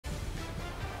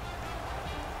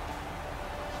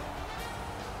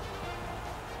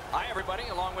Hi, everybody.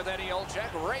 Along with Eddie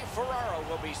Olczyk, Ray Ferraro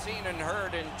will be seen and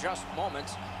heard in just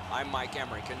moments. I'm Mike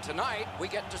Emmerich, and tonight we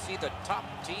get to see the top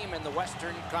team in the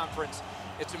Western Conference.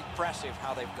 It's impressive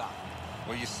how they've gotten.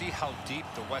 Well, you see how deep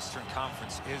the Western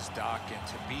Conference is, Doc, and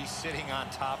to be sitting on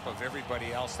top of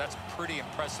everybody else, that's pretty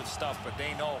impressive stuff, but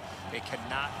they know they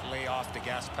cannot lay off the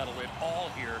gas pedal at all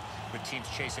here with teams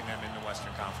chasing them in the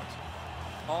Western Conference.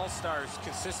 All-Stars,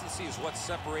 consistency is what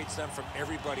separates them from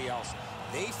everybody else.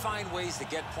 They find ways to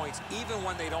get points even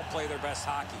when they don't play their best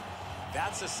hockey.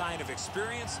 That's a sign of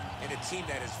experience and a team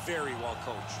that is very well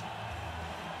coached.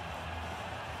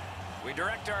 We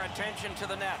direct our attention to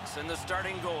the nets and the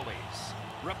starting goalies.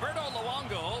 Roberto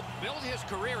Luongo built his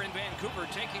career in Vancouver,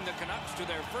 taking the Canucks to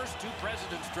their first two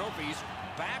President's Trophies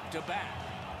back-to-back.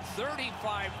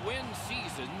 35-win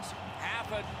seasons, half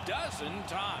a dozen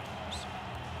times.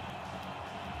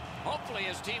 Hopefully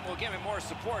his team will give him more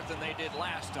support than they did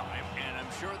last time, and I'm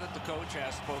sure that the coach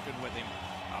has spoken with him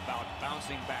about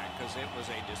bouncing back because it was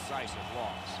a decisive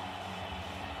loss.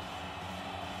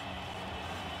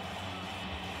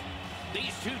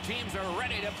 These two teams are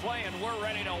ready to play, and we're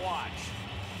ready to watch.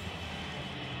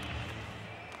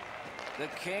 The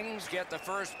Kings get the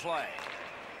first play.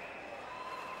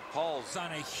 Hull's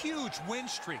on a huge win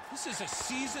streak. This is a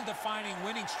season-defining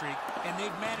winning streak, and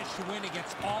they've managed to win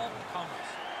against all comers.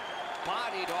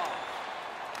 Bodied off.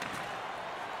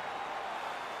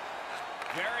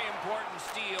 Very important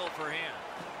steal for him.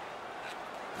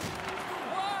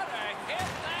 What a hit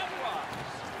that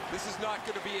was! This is not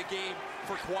going to be a game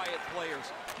for quiet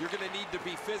players. You're going to need to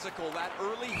be physical. That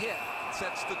early hit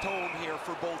sets the tone here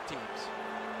for both teams.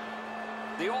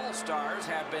 The All-Stars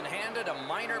have been handed a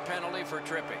minor penalty for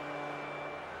tripping.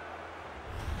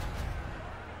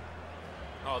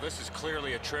 Oh, this is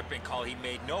clearly a tripping call. He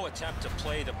made no attempt to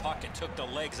play the puck and took the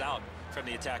legs out from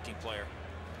the attacking player.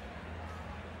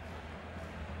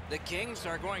 The Kings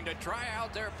are going to try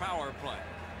out their power play.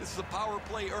 This is a power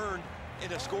play earned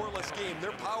in a scoreless game.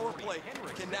 Their power play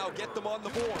can now get them on the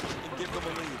board and give them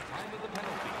a lead.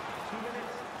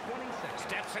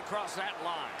 Steps across that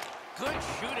line. Good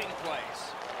shooting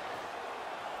place.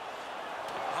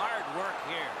 Hard work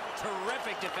here.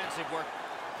 Terrific defensive work.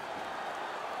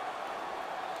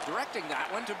 Directing that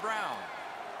one to Brown.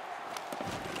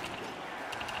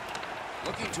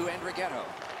 Looking to Andrighetto.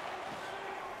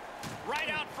 Right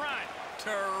out front.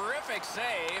 Terrific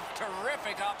save.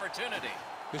 Terrific opportunity.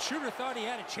 The shooter thought he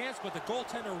had a chance, but the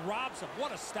goaltender robs him.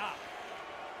 What a stop.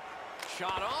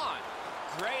 Shot on.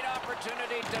 Great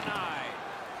opportunity denied.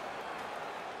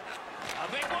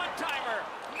 A big one-timer.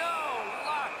 No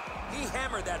luck. He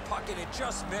hammered that puck, and it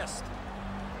just missed.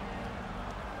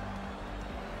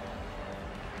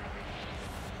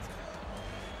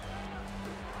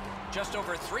 Just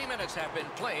over 3 minutes have been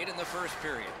played in the first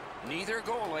period. Neither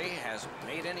goalie has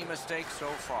made any mistakes so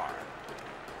far.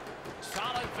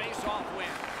 Solid face-off win.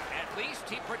 At least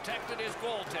he protected his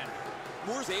goaltender.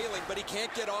 Moore's ailing, but he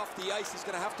can't get off the ice. He's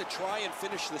going to have to try and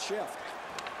finish the shift.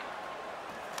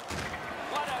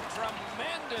 What a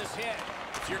tremendous hit.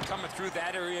 If you're coming through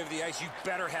that area of the ice, you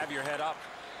better have your head up.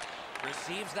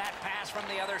 Receives that pass from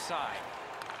the other side.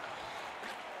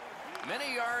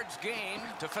 Many yards gained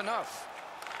to Phaneuf.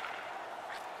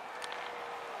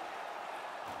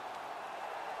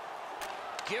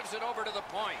 Gives it over to the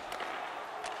point.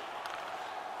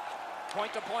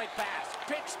 Point-to-point pass.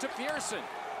 Pitch to Pearson.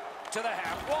 To the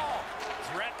half wall.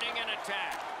 Threatening an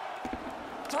attack.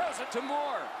 Throws it to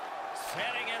Moore.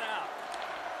 Setting it up.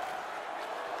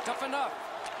 To Phaneuf.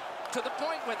 To the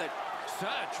point with it.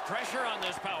 Such pressure on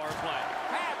this power play.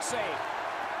 Pad save.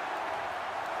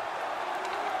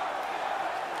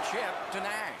 Chip to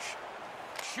Nash.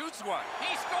 Shoots one.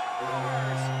 He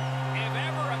scores! If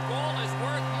ever a goal is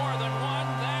worth more than one,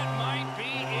 that might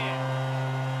be it.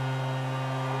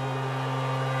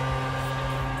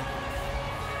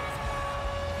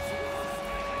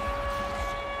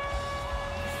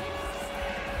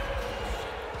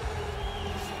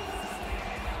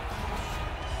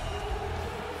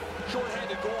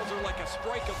 Short-handed goals are like a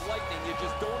strike of lightning. You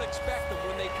just don't expect them.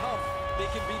 When they come, they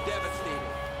can be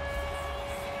devastating.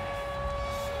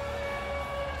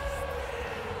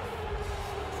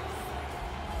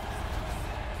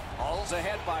 All's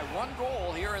ahead by 1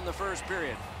 goal here in the first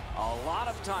period. A lot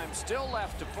of time still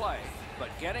left to play, but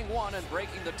getting one and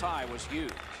breaking the tie was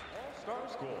huge.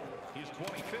 All-Stars goal. His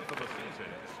 25th of the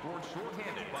season. Scored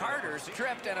short-handed. Carter's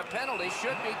tripped and a penalty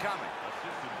should be coming.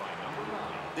 Assisted by number 9.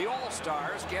 The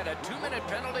All-Stars get a 2-minute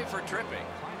penalty for tripping.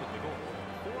 Time of the goal.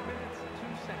 4 minutes,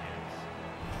 2 seconds.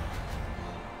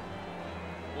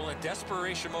 Well, in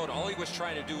desperation mode, all he was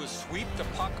trying to do was sweep the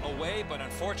puck away, but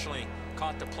unfortunately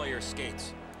caught the player's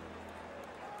skates.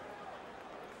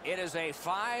 It is a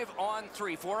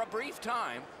 5-on-3 for a brief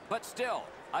time, but still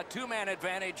a two-man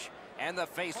advantage, and the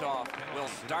face-off will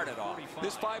start it off.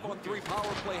 This 5-on-3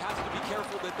 power play has to be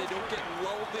careful that they don't get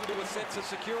lulled into a sense of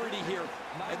security here,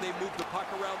 and they move the puck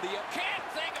around the edge. Can't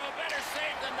think of a better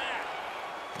save than that.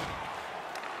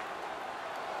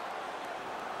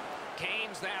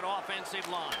 Gains that offensive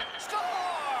line. Score!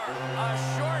 A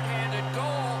shorthanded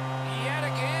goal yet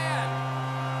again.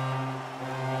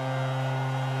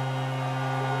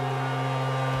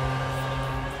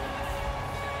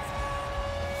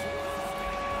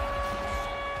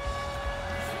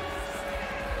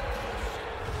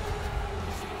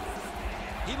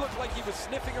 He looked like he was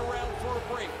sniffing around for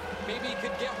a break. Maybe he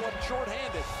could get one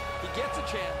shorthanded. He gets a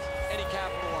chance, and he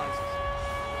capitalizes.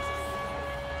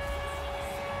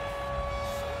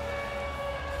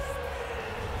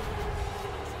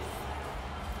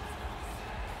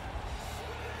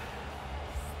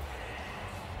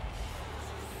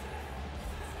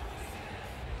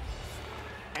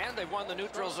 And they won the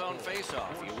neutral zone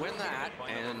faceoff. You win that,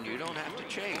 and you don't have to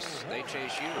chase. They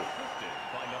chase you.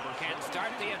 Can start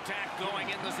the attack going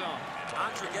in the zone.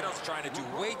 Andrighetto's trying to do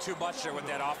way too much there with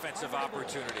that offensive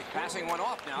opportunity. Passing one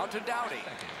off now to Doughty.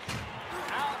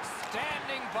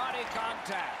 Outstanding body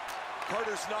contact.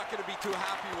 Carter's not going to be too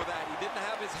happy with that. He didn't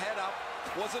have his head up,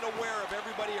 wasn't aware of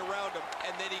everybody around him,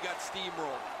 and then he got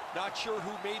steamrolled. Not sure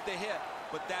who made the hit,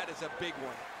 but that is a big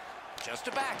one. Just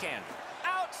a backhand.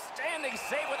 Outstanding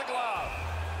save with a glove.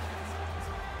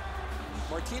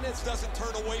 Martinez doesn't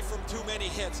turn away from too many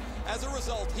hits. As a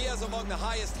result, he has among the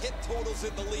highest hit totals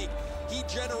in the league. He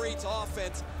generates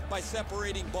offense by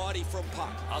separating body from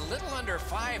puck. A little under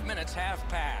 5 minutes have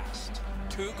passed.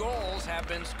 2 goals have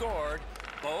been scored,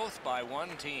 both by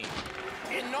one team.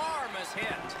 Enormous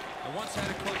hit. I once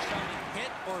had a coach tell me,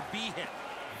 hit or be hit.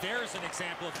 There's an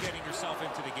example of getting yourself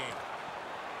into the game.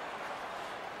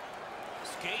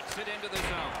 Skates it into the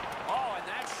zone. Oh, and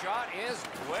that shot is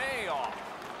way off.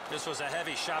 This was a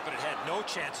heavy shot, but it had no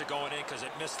chance of going in because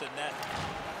it missed the net.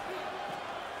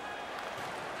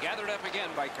 Gathered up again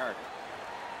by Carter.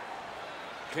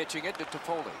 Pitching it to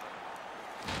Toffoli.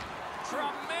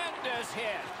 Tremendous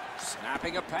hit.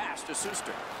 Snapping a pass to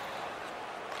Suster.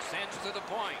 Sends to the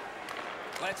point.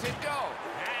 Lets it go.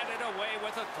 Handed away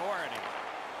with authority.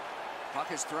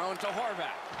 Puck is thrown to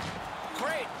Horvat.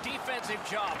 Great defensive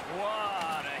job.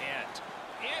 What a hit.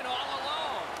 In all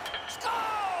alone. Score!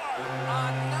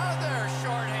 Another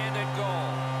shorthanded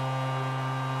goal.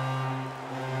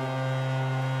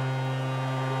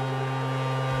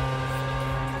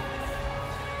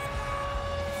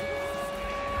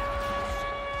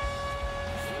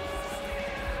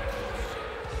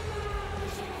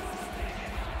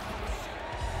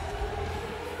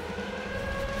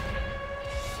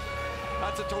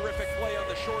 That's a terrific play on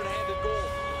the shorthanded goal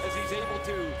as he's able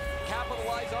to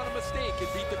capitalize on a mistake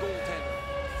and beat the goaltender.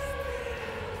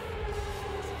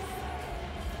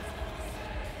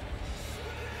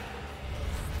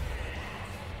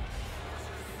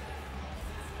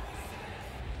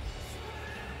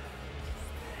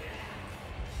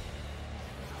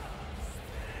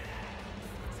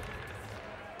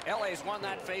 LA's won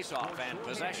that faceoff and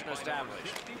possession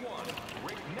established.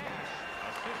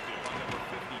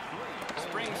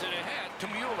 Springs it ahead to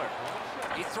Mueller.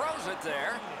 He throws it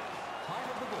there.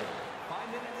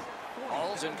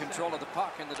 Hall's in control of the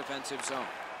puck in the defensive zone.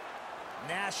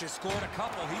 Nash has scored a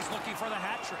couple. He's looking for the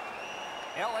hat trick.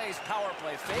 LA's power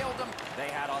play failed them. They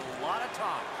had a lot of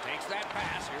time. Takes that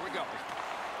pass. Here we go.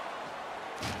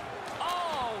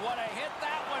 Oh, what a hit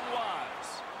that one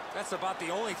was. That's about the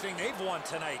only thing they've won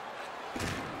tonight.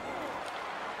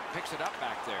 Picks it up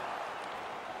back there.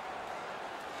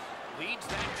 Leads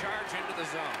that charge into the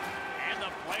zone. And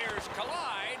the players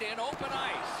collide in open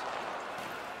ice.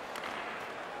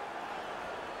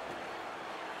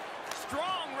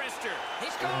 Strong wrister. He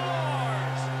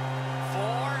scores! 4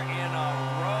 in a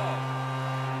row.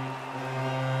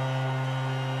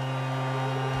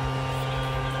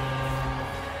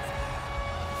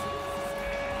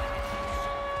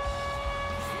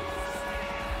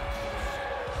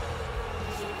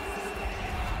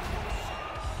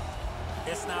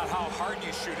 It's not how hard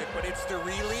you shoot it, but it's the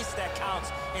release that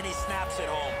counts, and he snaps it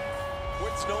home.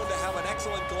 Whit's known to have an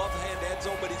excellent glove hand,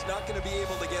 Edzo, but he's not going to be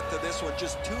able to get to this one.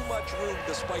 Just too much room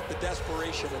despite the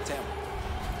desperation attempt.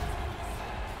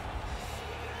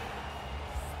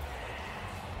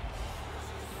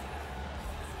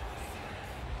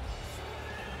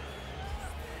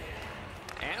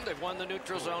 And they've won the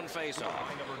neutral zone faceoff.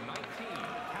 Number 19,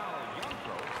 Cal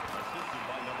Youngcross, assisted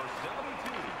by number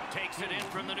 72. Take Takes it in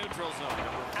from the neutral zone.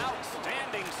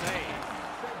 Outstanding save.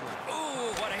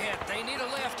 Ooh, what a hit. They need a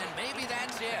lift, and maybe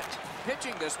that's it.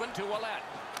 Pitching this one to Ouellette.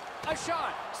 A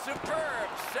shot. Superb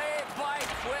save by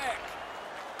Quick.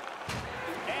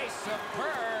 A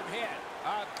superb hit.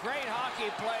 A great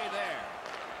hockey play there.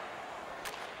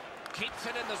 Keeps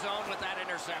it in the zone with that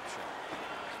interception.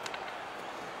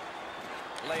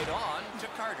 Laid on to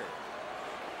Carter.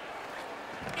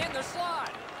 In the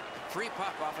slot. Free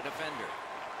puck off a defender.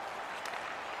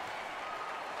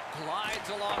 Glides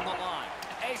along the line.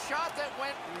 A shot that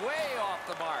went way off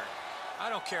the mark. I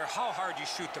don't care how hard you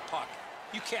shoot the puck.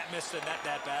 You can't miss the net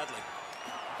that badly.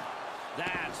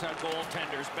 That's a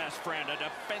goaltender's best friend, a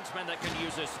defenseman that can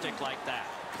use his stick like that.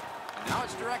 Now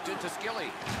it's directed to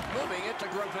Skilly. Moving it to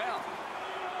Gravel.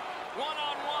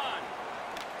 One-on-one.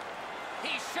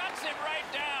 He shuts it right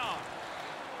down.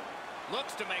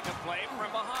 Looks to make a play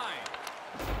from behind.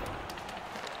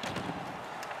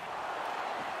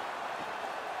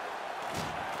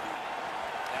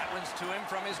 That one's to him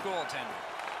from his goaltender.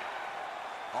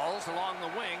 Hall's along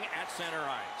the wing at center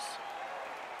ice.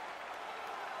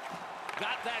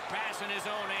 Got that pass in his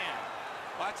own end.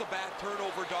 That's a bad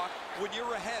turnover, Doc. When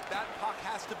you're ahead, that puck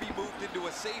has to be moved into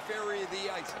a safe area of the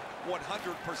ice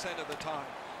 100% of the time.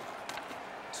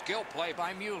 Skill play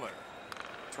by Mueller.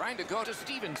 Trying to go to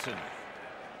Stevenson.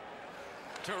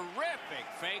 Terrific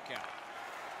fake out.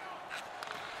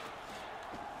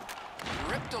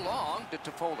 Ripped along to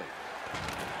Toffoli.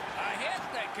 A hit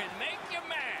that can make you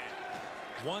mad.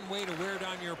 One way to wear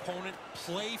down your opponent,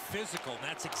 play physical. And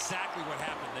that's exactly what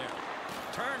happened there.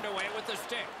 Turned away with the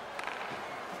stick.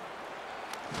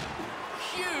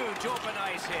 Huge open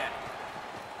ice hit.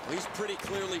 He's pretty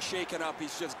clearly shaken up.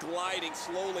 He's just gliding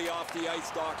slowly off the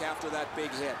ice, Doc, after that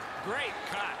big hit. Great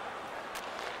cut.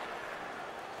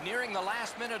 Nearing the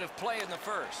last minute of play in the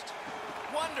first.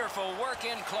 Wonderful work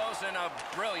in close and a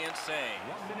brilliant save.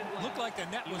 Looked like the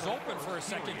net was open for a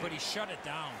second, but he shut it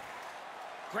down.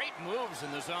 Great moves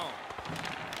in the zone.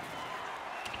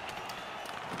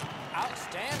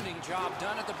 Outstanding job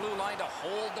done at the blue line to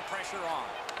hold the pressure on.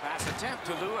 Pass attempt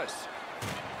to Lewis.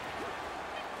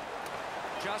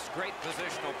 Just great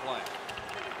positional play.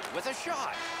 With a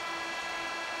shot.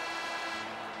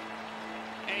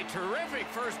 A terrific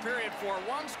first period for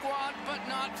one squad, but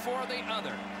not for the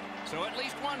other. So at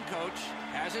least one coach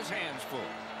has his hands full.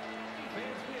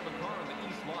 Fans, we have a car in the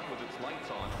east lot with its lights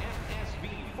on. FSB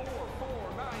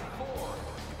 4494.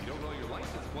 If you don't know your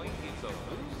license plate, it's a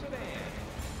blue sedan.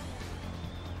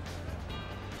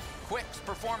 Quick's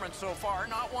performance so far,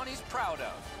 not one he's proud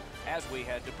of, as we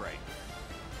head to break.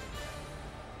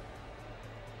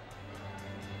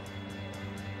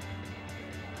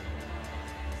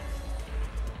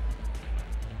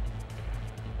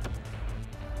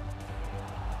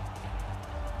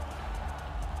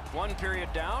 One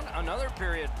period down, another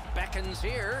period beckons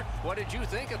here. What did you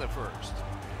think of the first?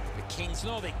 The Kings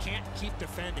know they can't keep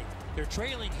defending. They're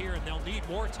trailing here, and they'll need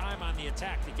more time on the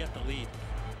attack to get the lead.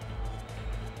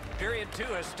 Period 2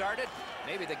 has started.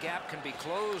 Maybe the gap can be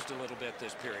closed a little bit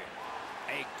this period.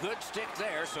 A good stick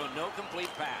there, so no complete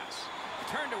pass.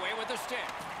 Turned away with the stick.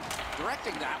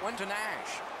 Directing that one to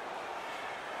Nash.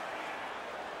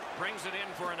 Brings it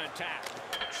in for an attack.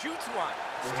 Shoots one.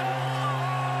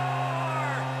 Score!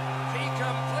 He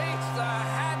completes the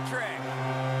hat trick.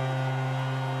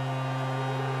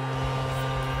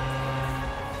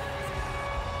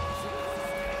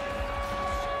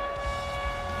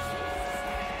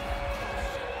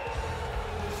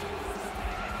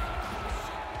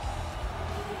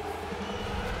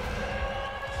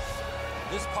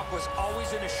 This puck was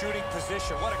always in a shooting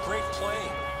position. What a great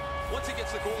play. Once he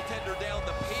gets the goaltender down,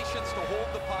 the patience to hold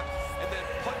the puck and then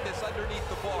put this underneath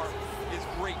the bar is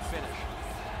great finish.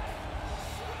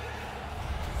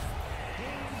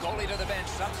 Goalie to the bench,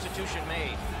 substitution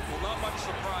made. Well, not much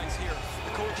surprise here.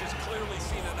 The coach has clearly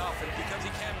seen enough, and because he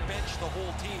can't bench the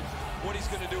whole team, what he's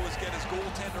going to do is get his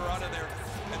goaltender out of there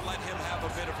and let him have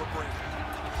a bit of a break.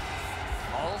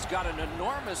 Hall's got an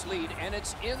enormous lead, and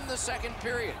it's in the second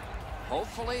period.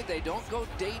 Hopefully they don't go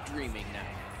daydreaming now.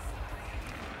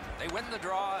 They win the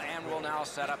draw and will now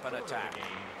set up an attack.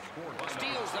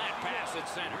 Steals that pass at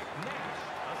center.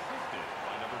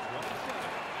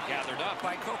 Gathered up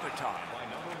by Kopitar.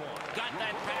 Got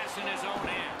that pass in his own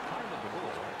end.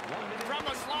 From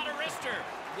the slot of wrister.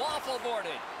 Waffle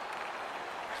boarded.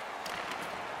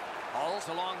 Hall's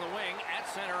along the wing at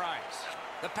center ice.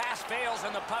 The pass fails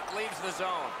and the puck leaves the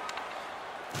zone.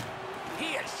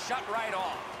 He is shut right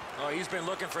off. Oh, he's been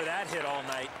looking for that hit all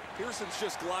night. Pearson's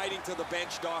just gliding to the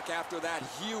bench, Doc, after that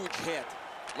huge hit.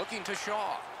 Looking to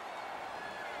Shaw.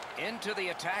 Into the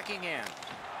attacking end.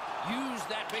 Use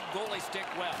that big goalie stick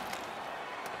well.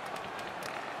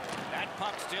 That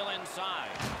puck still inside.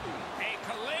 A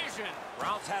collision.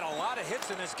 Brown's had a lot of hits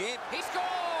in this game. He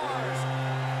scores!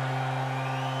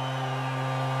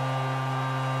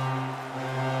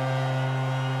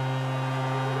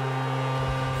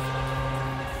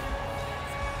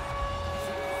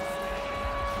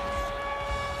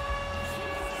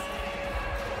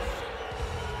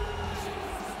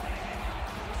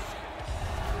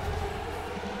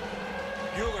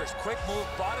 Mueller's quick move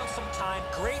bought him some time,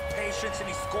 great patience, and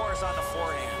he scores on the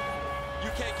forehand. You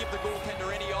can't give the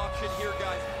goaltender any option here,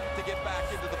 guys, to get back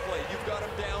into the play. You've got him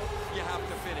down, you have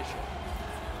to finish it.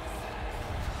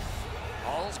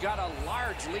 Hall's got a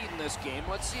large lead in this game.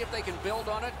 Let's see if they can build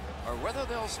on it or whether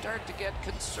they'll start to get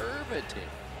conservative.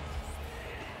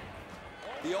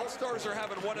 The All-Stars are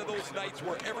having one of those nights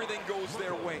where everything goes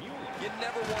their way. You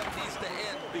never want these to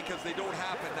end because they don't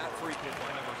happen that frequently.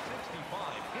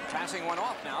 Passing one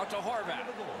off now to Horvat.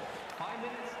 5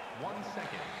 minutes, 1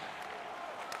 second.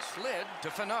 Slid to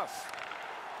Phaneuf.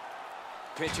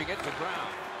 Pitching it to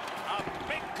Brown. A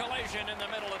big collision in the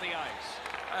middle of the ice.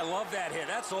 I love that hit.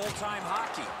 That's old-time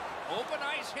hockey. Open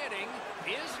ice hitting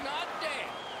is not dead.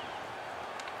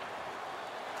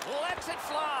 Lets it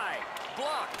fly.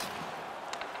 Blocked.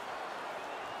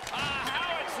 A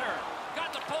howitzer.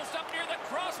 Got the post up near the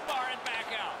crossbar and back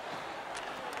out.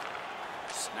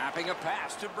 Snapping a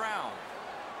pass to Brown.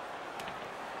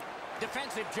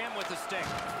 Defensive gem with the stick.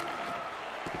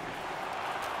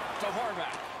 To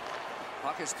Horvat.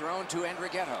 Puck is thrown to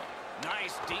Andrighetto.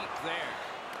 Nice deep there.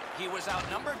 He was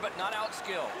outnumbered but not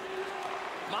outskilled.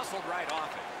 Muscled right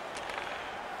off it.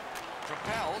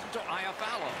 Propelled to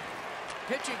Iafallo.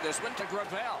 Pitching this one to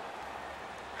Gravel.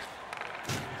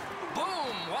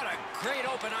 Boom! What a great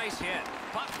open ice hit.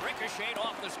 Puck ricocheted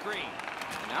off the screen.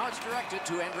 And now it's directed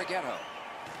to Andrighetto.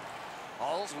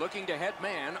 Hall's looking to head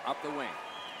man up the wing.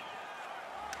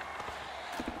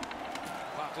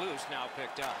 Puck loose, now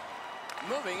picked up.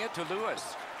 Moving it to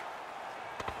Lewis.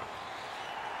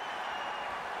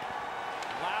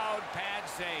 Loud pad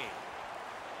save.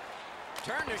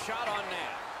 Turned a shot on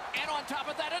net. And on top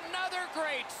of that, another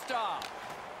great stop.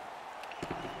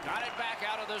 Got it back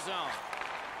out of the zone.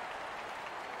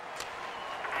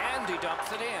 And he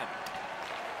dumps it in.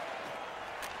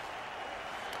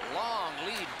 Long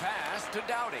lead pass to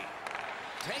Doughty.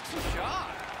 Takes a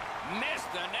shot.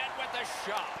 Missed the net with the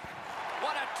shot.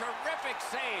 What a terrific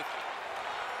save.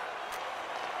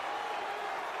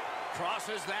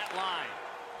 Crosses that line.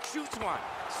 Shoots one.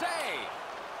 Save.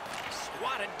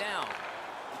 Swatted down.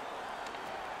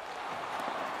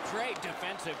 Great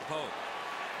defensive poke.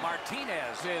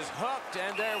 Martinez is hooked,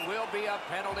 and there will be a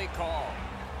penalty call.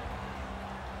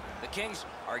 The Kings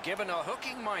are given a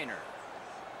hooking minor.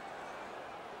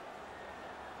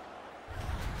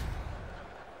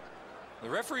 The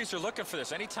referees are looking for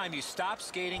this. Anytime you stop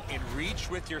skating and reach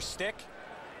with your stick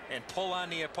and pull on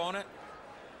the opponent,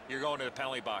 you're going to the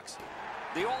penalty box.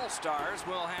 The All-Stars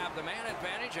will have the man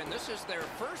advantage, and this is their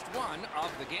first one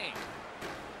of the game.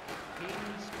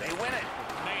 They win it.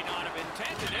 May not have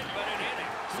intended it, but it hit it.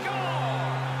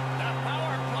 Score! The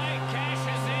power play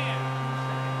cashes in.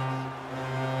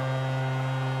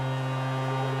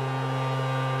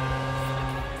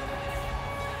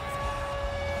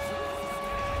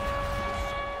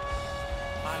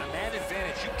 On a man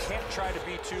advantage, you can't try to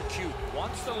be too cute.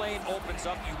 Once the lane opens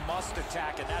up, you must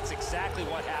attack, and that's exactly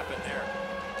what happened there.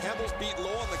 Campbell's beat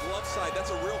low on the glove side.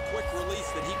 That's a real quick release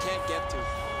that he can't get to.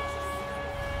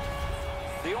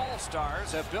 The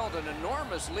All-Stars have built an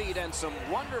enormous lead and some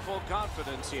wonderful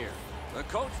confidence here. The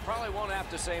coach probably won't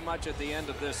have to say much at the end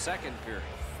of this second period.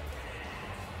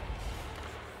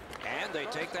 And they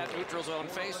take that neutral zone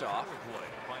face-off.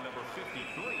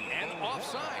 And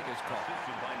offside is called.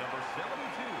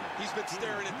 He's been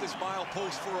staring at this mile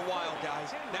post for a while,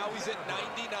 guys. Now he's at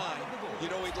 99. You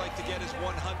know he'd like to get his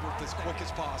 100th as quick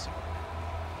as possible.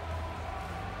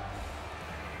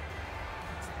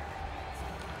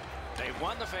 They've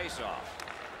won the face-off.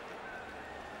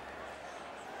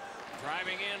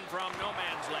 Driving in from no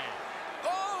man's land.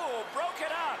 Oh, broke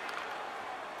it up.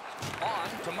 On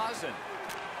to Muzzin.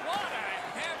 What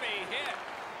a heavy hit.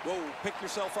 Whoa, pick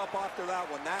yourself up after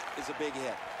that one. That is a big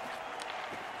hit.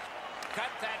 Cut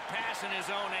that pass in his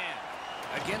own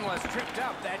end. Again, was tripped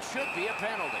up. That should be a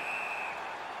penalty.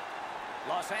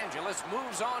 Los Angeles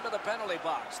moves on to the penalty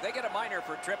box. They get a minor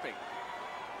for tripping.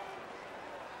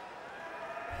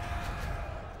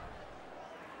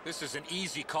 This is an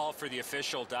easy call for the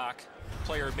official, Doc.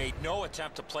 Player made no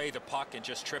attempt to play the puck and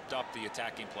just tripped up the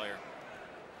attacking player.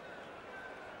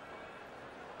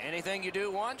 Anything you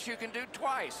do once, you can do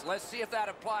twice. Let's see if that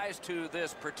applies to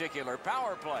this particular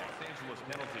power play. Los Angeles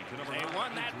penalty to number They 9.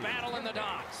 won that battle in the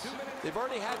docks. They've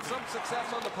already had some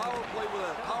success on the power play with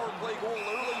a power play goal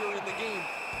earlier in the game.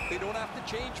 They don't have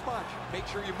to change much. Make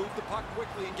sure you move the puck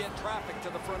quickly and get traffic to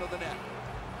the front of the net.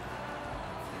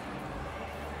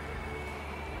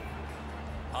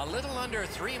 A little under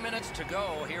 3 minutes to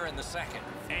go here in the second.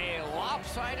 A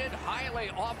lopsided,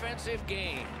 highly offensive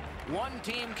game. One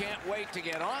team can't wait to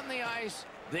get on the ice.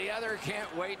 The other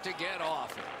can't wait to get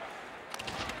off it.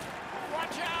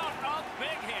 Watch out! A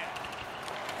big hit.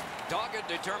 Dogged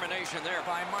determination there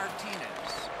by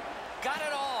Martinez. Got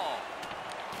it all.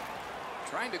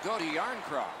 Trying to go to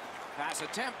Yarncroft. Pass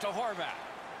attempt to Horvat.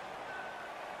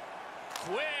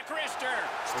 Quick wrister.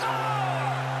 Score!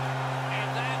 And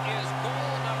that is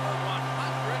goal number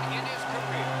 100 in his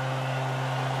career.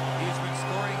 He's been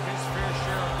scoring his fair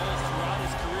share of goals throughout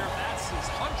his career. That's his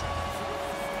 100th.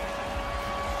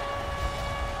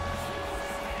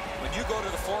 When you go to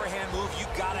the forehand move, you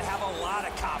got to have a lot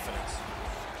of confidence.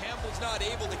 Campbell's not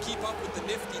able to keep up with the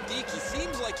nifty deke. He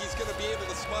seems like he's going to be able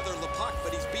to smother the puck,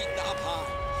 but he's beaten up high.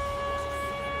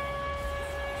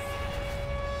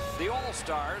 The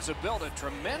All-Stars have built a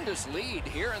tremendous lead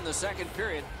here in the second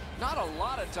period. Not a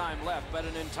lot of time left, but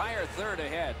an entire third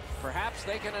ahead. Perhaps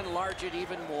they can enlarge it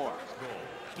even more.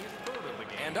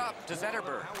 And up to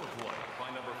Zetterberg.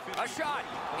 A shot.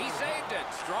 He saved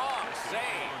it. Strong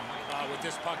save. With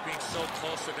this puck being so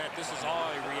close to that, this is all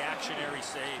a reactionary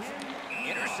save.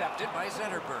 Intercepted by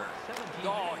Zetterberg.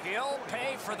 Oh, he'll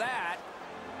pay for that.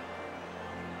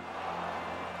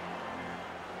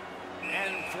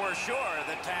 And for sure,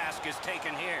 the task is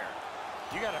taken here.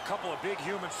 You got a couple of big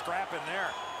humans scrapping there.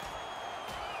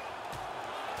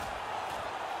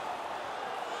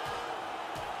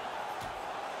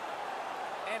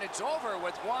 And it's over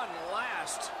with one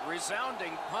last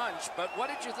resounding punch. But what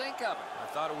did you think of it? I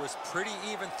thought it was pretty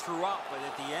even throughout, but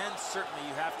at the end, certainly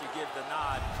you have to give the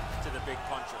nod to the big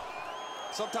puncher.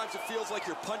 Sometimes it feels like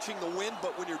you're punching the wind,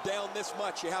 but when you're down this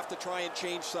much, you have to try and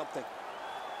change something.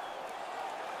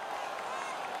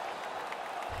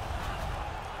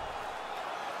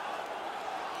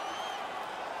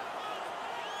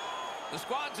 The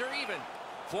squads are even.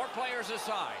 4 players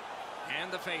aside.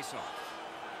 And the face-off.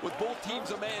 With both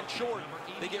teams a man short,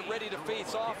 they get ready to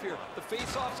face off here. The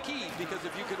face-off's key, because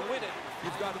if you can win it,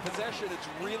 you've got a possession. It's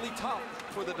really tough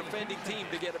for the defending team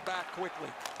to get it back quickly.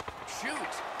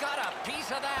 Shoot. Got a piece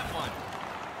of that one.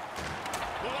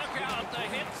 Look out. The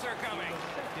hits are coming.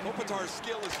 Kopitar's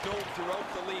skill is known throughout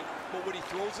the league, but when he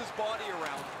throws his body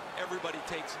around, everybody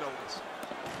takes notice.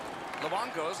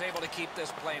 Luongo's able to keep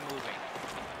this play moving.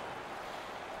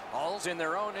 Ball's in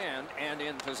their own end and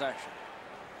in possession.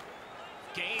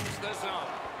 Gains the zone.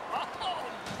 Oh,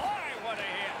 my, what a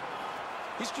hit.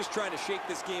 He's just trying to shake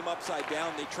this game upside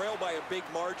down. They trail by a big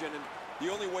margin, and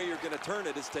the only way you're going to turn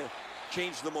it is to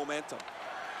change the momentum.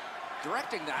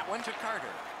 Directing that one to Carter.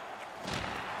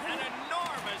 An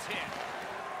enormous hit.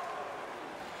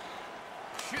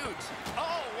 Shoots.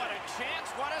 Oh, what a chance.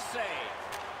 What a save.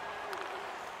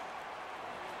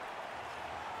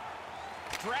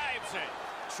 Drives it.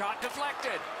 Shot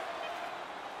deflected.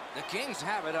 The Kings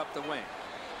have it up the wing.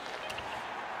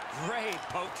 Great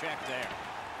poke check there.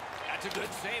 That's a good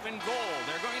save and goal.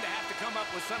 They're going to have to come up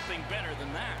with something better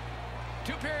than that.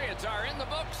 2 periods are in the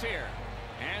books here.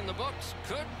 And the books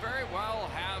could very well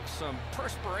have some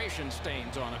perspiration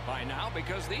stains on it by now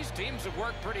because these teams have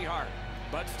worked pretty hard.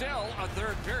 But still, a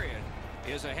third period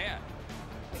is ahead.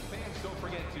 Fans, don't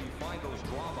forget to find those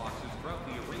draw boxes throughout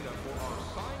the arena for our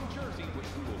signed jersey, which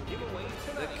we will give away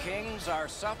tonight. The Kings are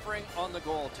suffering on the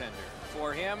goaltender.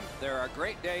 For him, there are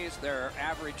great days, there are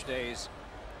average days,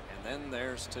 and then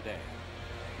there's today.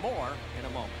 More in a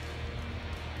moment.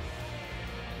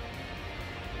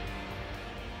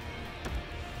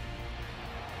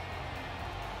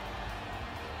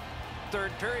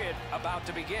 Third period about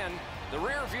to begin. The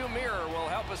rear view mirror will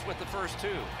help us with the first 2,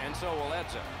 and so will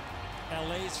Edzo.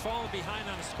 LA's fallen behind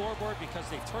on the scoreboard because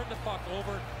they've turned the puck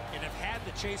over and have had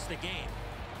to chase the game.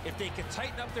 If they can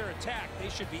tighten up their attack, they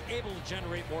should be able to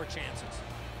generate more chances.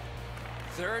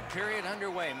 Third period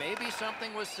underway. Maybe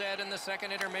something was said in the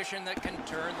second intermission that can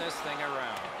turn this thing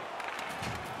around.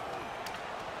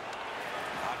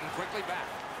 Cotton quickly back.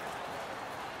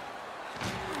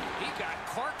 He got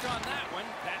corked on that one.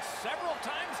 That's several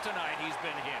times tonight he's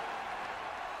been hit.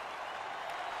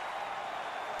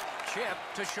 Chip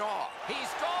to Shaw. He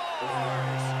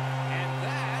scores! And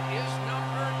that is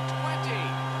number 20.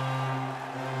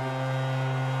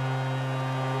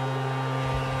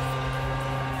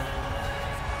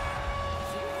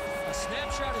 A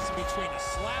snapshot is between a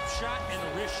slap shot and a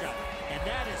wrist shot, and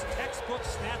that is textbook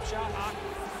snapshot hockey.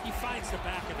 He finds the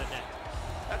back of the net.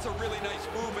 That's a really nice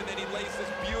move, and then he lays this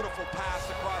beautiful pass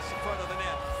across the front of the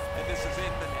net, and this is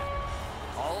in the net.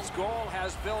 Hull's goal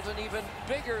has built an even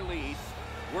bigger lead.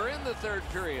 We're in the third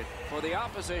period. For the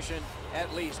opposition,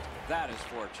 at least that is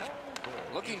fortunate.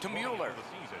 Looking to Mueller.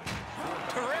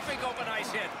 Terrific open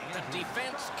ice hit. The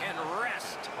defense can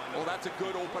rest. Well, that's a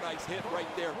good open ice hit right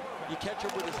there. You catch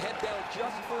him with his head down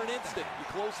just for an instant. You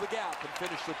close the gap and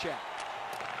finish the check.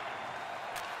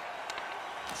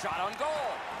 Shot on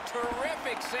goal.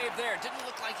 Terrific save there. Didn't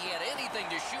look like he had anything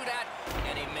to shoot at,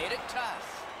 and he made it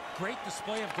tough. Great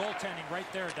display of goaltending right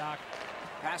there, Doc.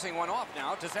 Passing one off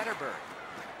now to Zetterberg.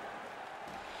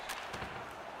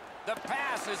 The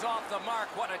pass is off the mark.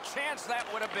 What a chance that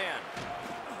would have been.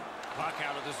 Puck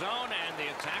out of the zone, and the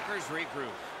attackers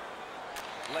regroup.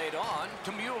 Laid on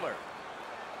to Mueller.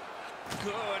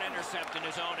 Good intercept in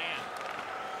his own end.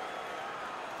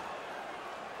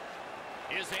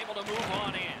 Is able to move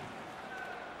on in.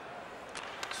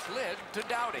 Slid to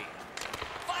Doughty.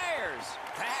 Fires.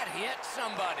 That hit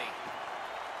somebody.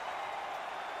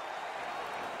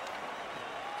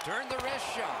 Turned the wrist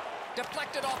shot.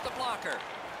 Deflected off the blocker.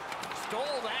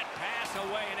 Stole that pass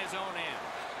away in his own end.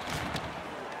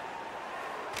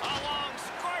 A long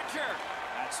scorcher.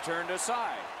 That's turned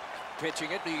aside.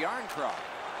 Pitching it to Yarncroft.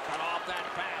 Cut off that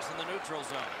pass in the neutral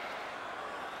zone.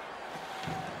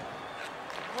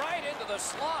 Right into the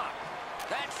slot.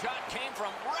 That shot came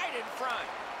from right in front.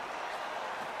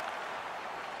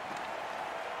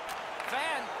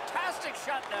 Fantastic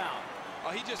shutdown.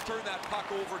 He just turned that puck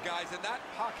over, guys, and that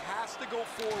puck has to go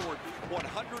forward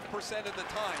 100% of the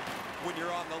time when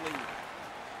you're on the lead.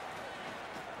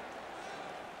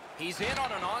 He's in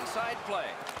on an onside play.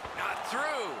 Not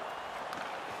through.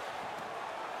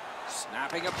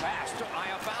 Snapping a pass to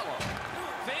Iafallo.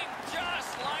 Think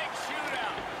just like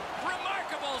shootout.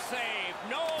 Remarkable save.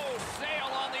 No sail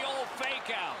on the old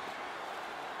fake out.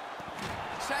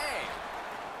 Save.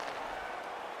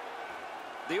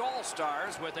 The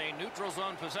All-Stars with a neutral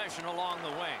zone possession along the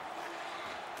wing.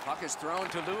 Puck is thrown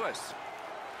to Lewis.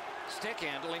 Stick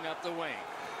handling up the wing.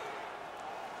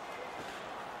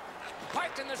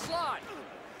 Parked in the slot.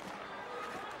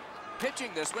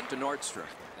 Pitching this one to Nordstrom.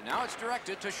 And now it's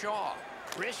directed to Shaw.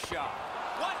 Wrist shot.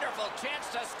 Wonderful chance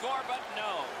to score, but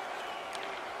no.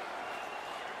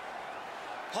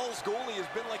 Hull's goalie has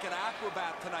been like an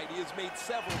acrobat tonight. He has made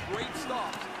several great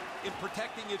stops in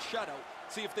protecting his shutout.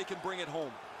 See if they can bring it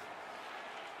home.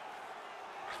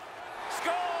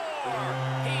 Score!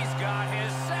 He's got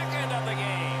his second of the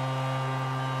game.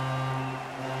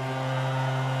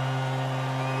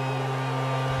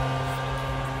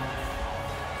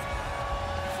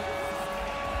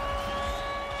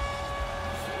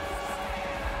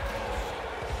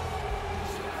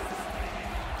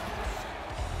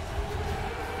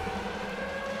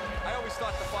 I always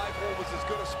thought the 5-hole was as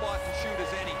good a spot to shoot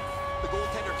as any. The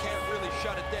goaltender can't really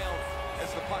shut it down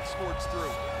as the puck squirts through.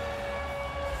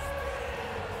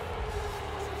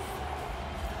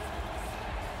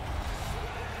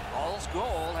 Hull's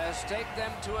goal has taken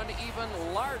them to an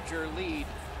even larger lead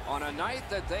on a night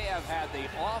that they have had the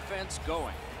offense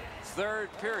going. Third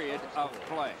period of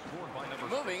play.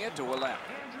 Moving it to 11.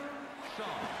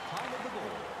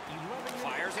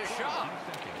 Fires a shot.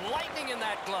 Lightning in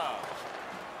that glove.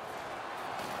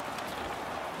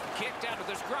 Kicked out of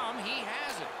the scrum, he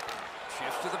has it.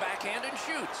 Shifts to the backhand and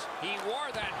shoots. He wore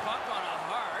that puck on a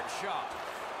hard shot.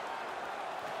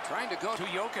 Trying to go to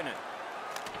Jokinen.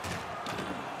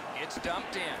 It's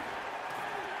dumped in.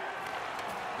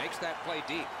 Makes that play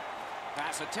deep.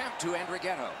 Pass attempt to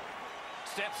Andrighetto.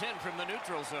 Steps in from the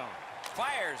neutral zone.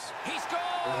 Fires. He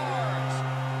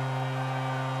scores!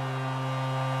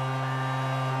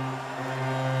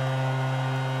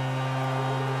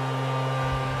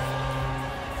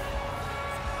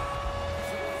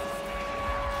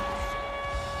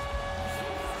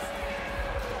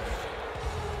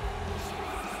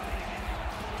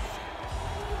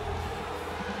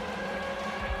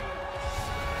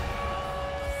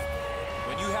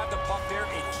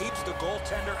 Keeps the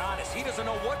goaltender honest. He doesn't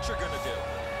know what you're going to do.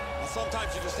 Well,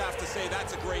 sometimes you just have to say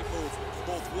that's a great move.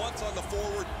 Both once on the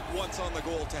forward, once on the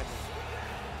goaltender.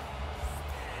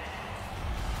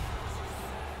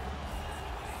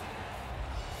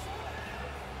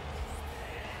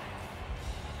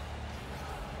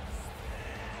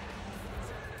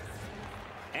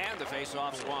 And the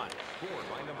face-off's won. Scored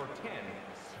by number 10,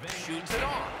 Shoots it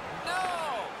on.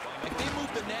 No! If they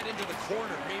move the net into the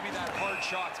corner, maybe that hard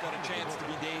shot's got a chance to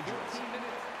be dangerous.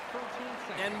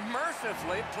 And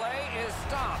mercifully, play is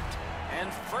stopped.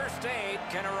 And first aid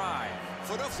can arrive.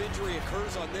 If enough injury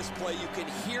occurs on this play, you can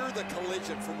hear the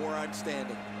collision from where I'm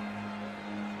standing.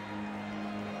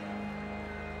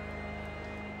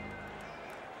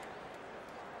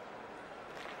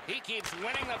 He keeps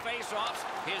winning the faceoffs.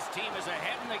 His team is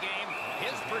ahead in the game.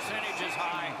 His percentage is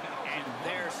high, and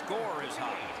their score is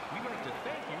high. We'd like to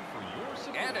thank you for your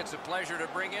support. And it's a pleasure to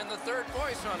bring in the third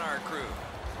voice on our crew.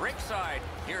 Ringside,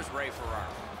 here's Ray Ferraro.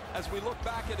 As we look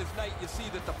back at his night, you see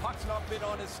that the puck's not been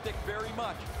on his stick very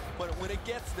much, but when it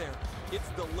gets there, it's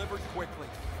delivered quickly.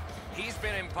 He's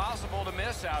been impossible to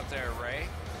miss out there, Ray.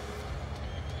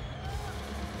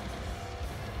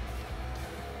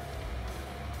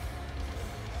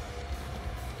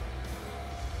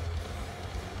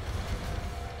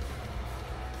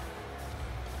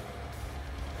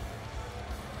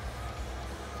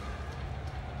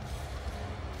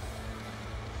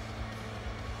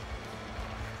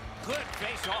 Good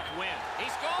face-off win. He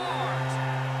scores!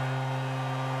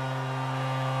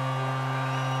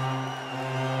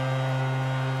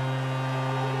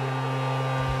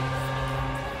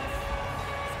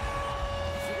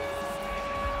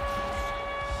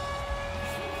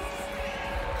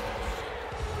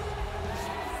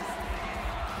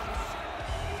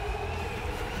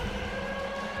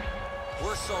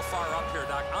 We're so far up here,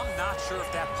 Doc. I'm not sure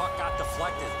if that puck got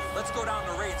deflected. Let's go down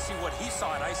to Ray and see what he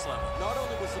saw at ice level. Not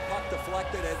only was the puck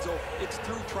deflected, Enzo, it's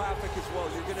through traffic as well.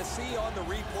 You're going to see on the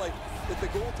replay that the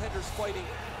goaltender's fighting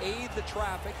the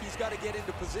traffic. He's got to get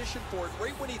into position for it.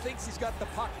 Right when he thinks he's got the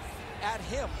puck at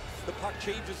him, the puck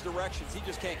changes directions. He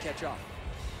just can't catch up.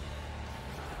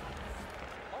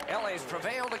 LA's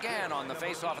prevailed again on the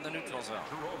face-off in the neutral zone.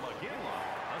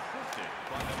 Assisted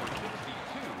by number 62,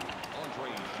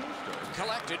 Andre Schuster.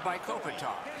 Collected by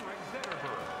Kopitar. Henrik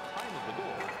Zetterberg. Time of the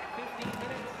goal, 15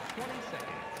 minutes, 20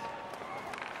 seconds.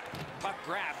 Puck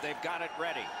grab, they've got it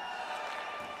ready.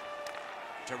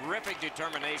 Terrific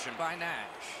determination by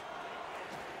Nash.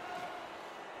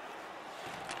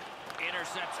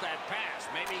 Intercepts that pass.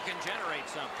 Maybe he can generate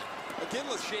something.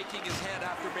 McGinley's shaking his head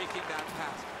after making that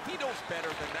pass. He knows better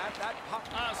than that. That puck.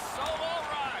 A solo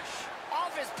rush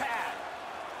off his pad.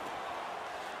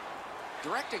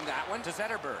 Directing that one to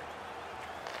Zetterberg.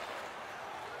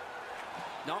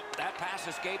 Nope, that pass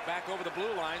escaped back over the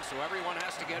blue line, so everyone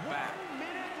has to get back. 1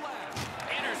 minute left.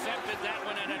 Intercepted that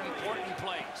one in an important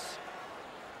place.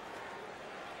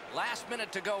 Last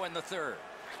minute to go in the third.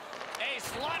 A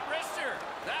slot wrister.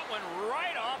 That one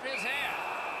right off his head.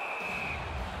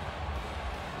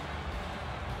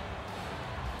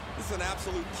 This is an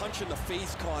absolute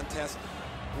punch-in-the-face contest.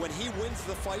 When he wins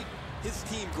the fight, his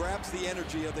team grabs the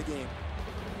energy of the game.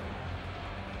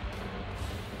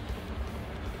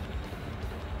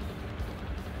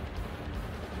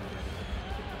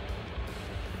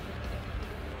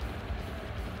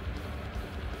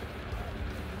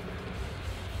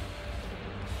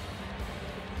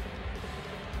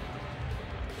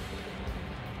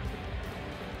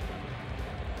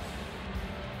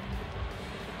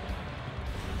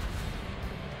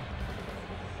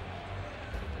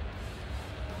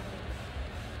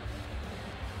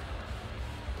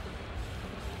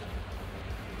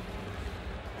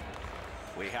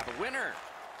 We have a winner.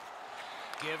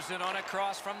 Gives it on a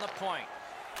cross from the point.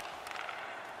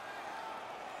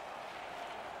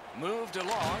 Moved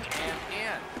along and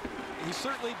in. He's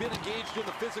certainly been engaged in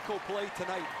the physical play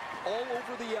tonight. All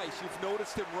over the ice, you've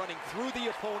noticed him running through the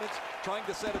opponents, trying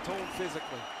to set a tone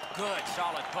physically. Good,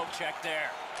 solid poke check there.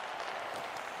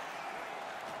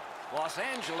 Los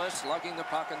Angeles lugging the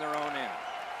puck in their own end.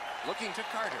 Looking to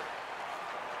Carter.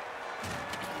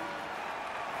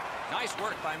 Nice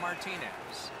work by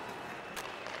Martinez.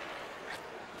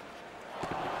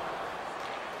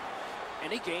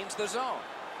 And he gains the zone.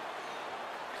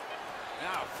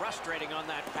 Now frustrating on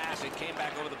that pass. It came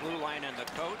back over the blue line and the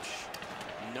coach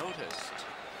noticed.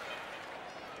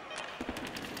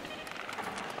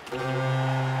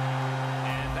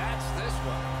 And that's this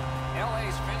one.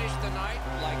 LA's finished the night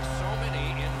like so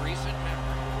many in recent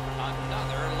memory.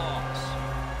 Another loss.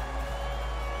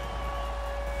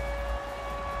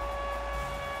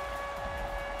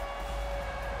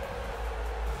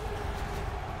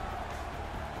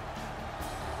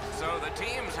 So the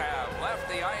teams have left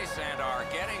the ice and are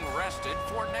getting rested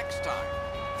for next time.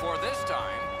 For this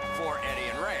time, for Eddie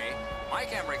and Ray,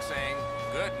 Mike Emmerich saying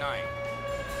good night.